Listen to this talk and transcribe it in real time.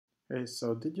Okay,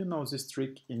 so did you know this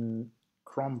trick in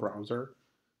Chrome browser?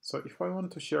 So if I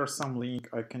want to share some link,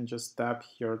 I can just tap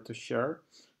here to share,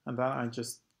 and then I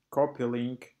just copy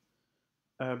link,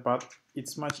 but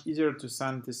it's much easier to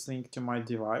send this link to my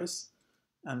device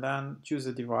and then choose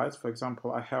a device. For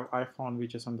example, I have iPhone,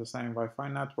 which is on the same Wi-Fi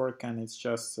network, and it's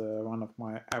just one of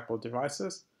my Apple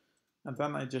devices, and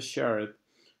then I just share it.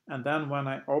 And then when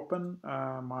I open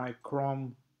my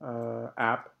Chrome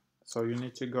app, so you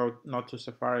need to go not to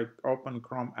Safari, open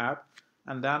Chrome app,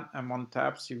 and then among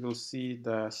tabs you will see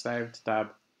the saved tab.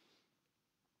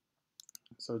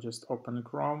 So just open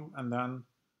Chrome, and then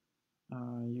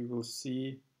you will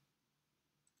see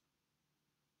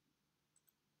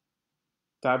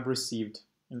tab received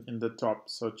in the top,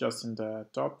 so just in the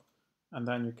top, and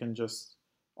then you can just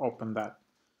open that.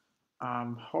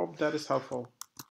 Hope that is helpful.